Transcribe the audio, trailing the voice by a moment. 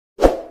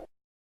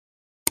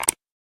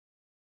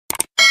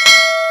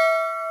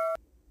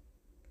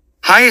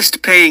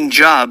Highest paying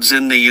jobs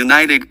in the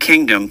United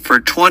Kingdom for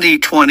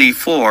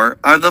 2024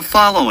 are the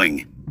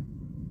following.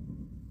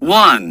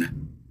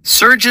 1.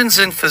 Surgeons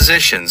and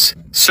physicians.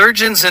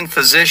 Surgeons and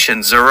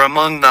physicians are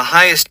among the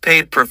highest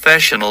paid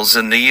professionals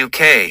in the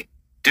UK,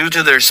 due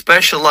to their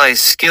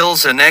specialized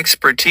skills and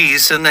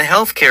expertise in the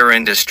healthcare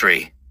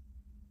industry.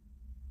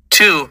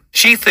 2.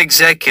 Chief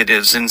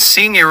executives and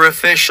senior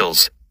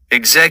officials.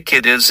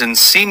 Executives and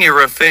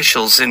senior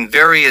officials in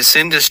various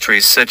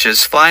industries such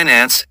as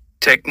finance,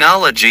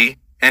 technology,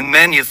 and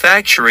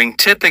manufacturing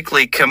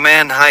typically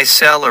command high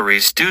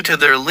salaries due to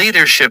their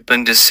leadership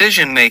and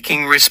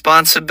decision-making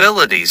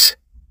responsibilities.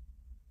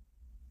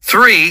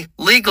 3.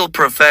 Legal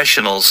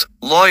professionals,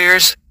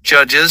 lawyers,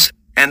 judges,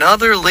 and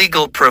other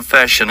legal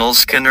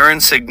professionals can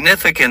earn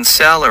significant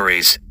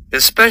salaries,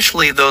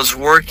 especially those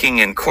working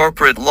in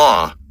corporate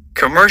law,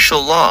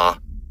 commercial law,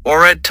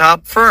 or at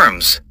top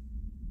firms.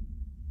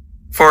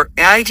 For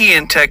IT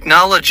and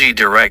technology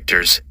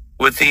directors,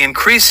 with the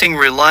increasing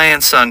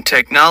reliance on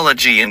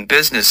technology in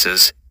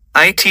businesses,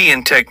 IT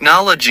and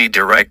technology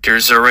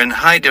directors are in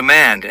high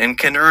demand and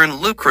can earn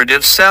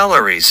lucrative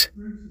salaries.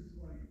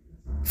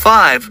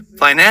 5.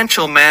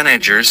 Financial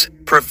managers,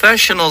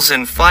 professionals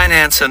in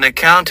finance and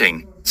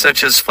accounting,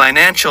 such as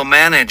financial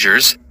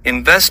managers,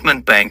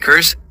 investment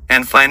bankers,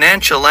 and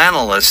financial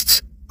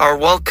analysts, are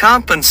well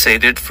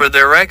compensated for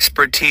their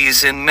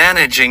expertise in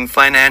managing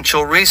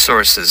financial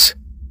resources.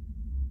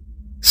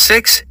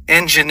 6.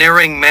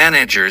 Engineering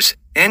managers.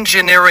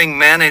 Engineering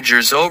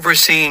managers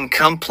overseeing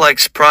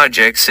complex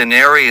projects in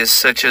areas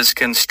such as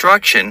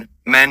construction,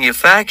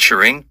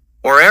 manufacturing,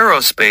 or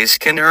aerospace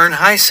can earn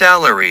high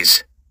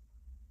salaries.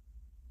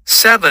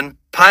 7.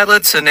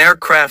 Pilots and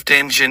aircraft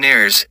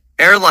engineers.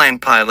 Airline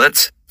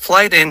pilots,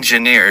 flight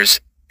engineers,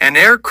 and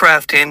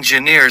aircraft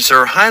engineers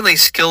are highly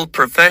skilled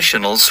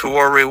professionals who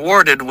are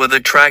rewarded with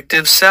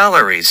attractive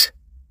salaries.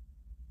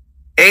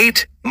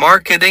 8.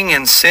 Marketing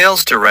and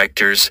sales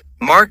directors.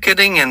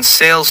 Marketing and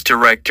sales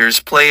directors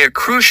play a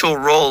crucial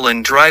role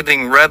in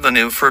driving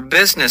revenue for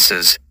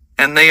businesses,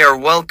 and they are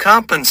well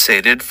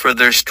compensated for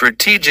their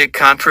strategic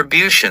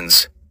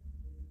contributions.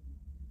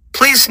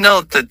 Please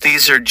note that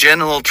these are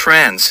general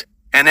trends,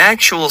 and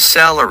actual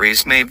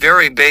salaries may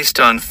vary based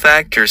on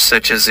factors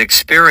such as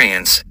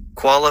experience,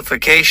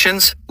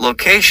 qualifications,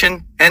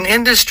 location, and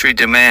industry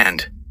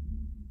demand.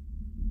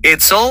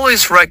 It's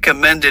always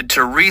recommended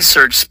to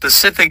research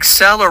specific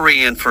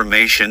salary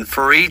information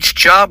for each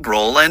job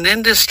role and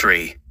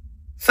industry.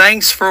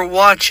 Thanks for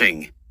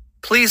watching.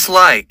 Please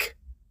like,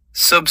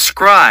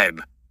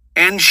 subscribe,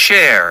 and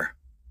share.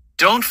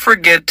 Don't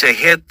forget to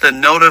hit the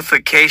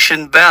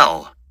notification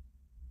bell.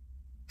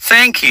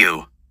 Thank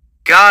you.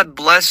 God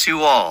bless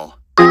you all.